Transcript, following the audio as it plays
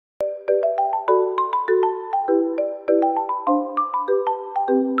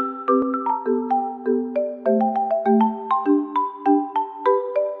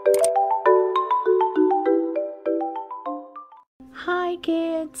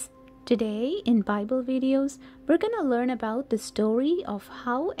Today in Bible videos, we're going to learn about the story of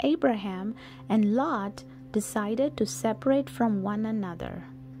how Abraham and Lot decided to separate from one another.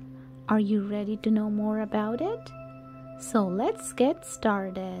 Are you ready to know more about it? So let's get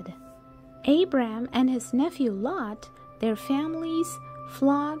started. Abraham and his nephew Lot, their families,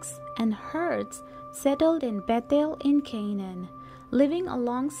 flocks, and herds settled in Bethel in Canaan, living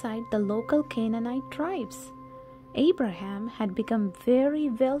alongside the local Canaanite tribes. Abraham had become very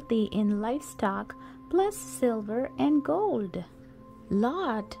wealthy in livestock plus silver and gold.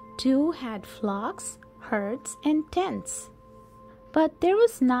 Lot too had flocks, herds, and tents. But there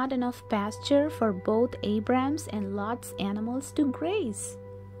was not enough pasture for both Abraham's and Lot's animals to graze.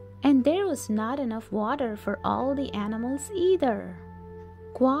 And there was not enough water for all the animals either.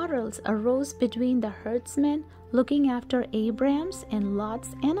 Quarrels arose between the herdsmen looking after Abraham's and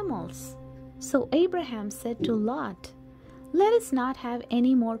Lot's animals. So Abraham said to Lot, "Let us not have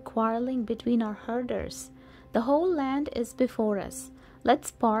any more quarreling between our herders. The whole land is before us.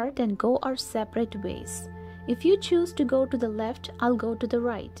 Let's part and go our separate ways. If you choose to go to the left, I'll go to the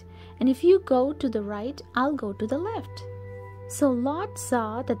right. And if you go to the right, I'll go to the left." So Lot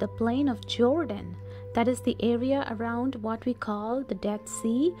saw that the plain of Jordan, that is the area around what we call the Dead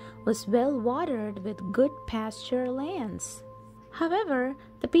Sea, was well watered with good pasture lands. However,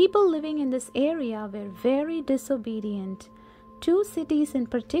 the people living in this area were very disobedient. Two cities in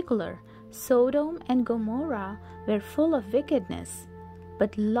particular, Sodom and Gomorrah, were full of wickedness.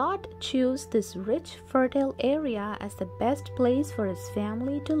 But Lot chose this rich, fertile area as the best place for his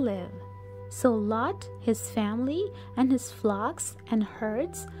family to live. So Lot, his family, and his flocks and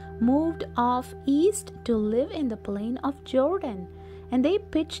herds moved off east to live in the plain of Jordan, and they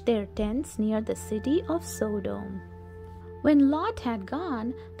pitched their tents near the city of Sodom. When Lot had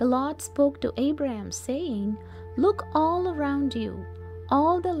gone, the Lord spoke to Abraham, saying, "Look all around you.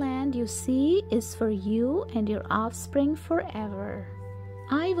 All the land you see is for you and your offspring forever.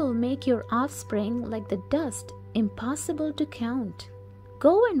 I will make your offspring like the dust, impossible to count.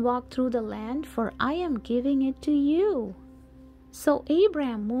 Go and walk through the land, for I am giving it to you." So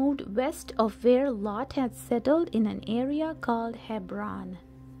Abraham moved west of where Lot had settled in an area called Hebron.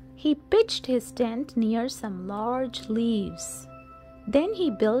 He pitched his tent near some large leaves. Then he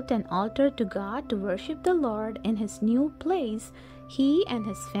built an altar to God to worship the Lord in his new place he and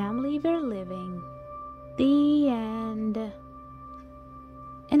his family were living. The end.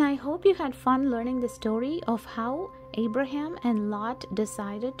 And I hope you had fun learning the story of how Abraham and Lot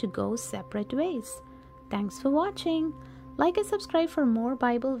decided to go separate ways. Thanks for watching. Like and subscribe for more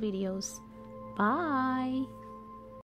Bible videos. Bye.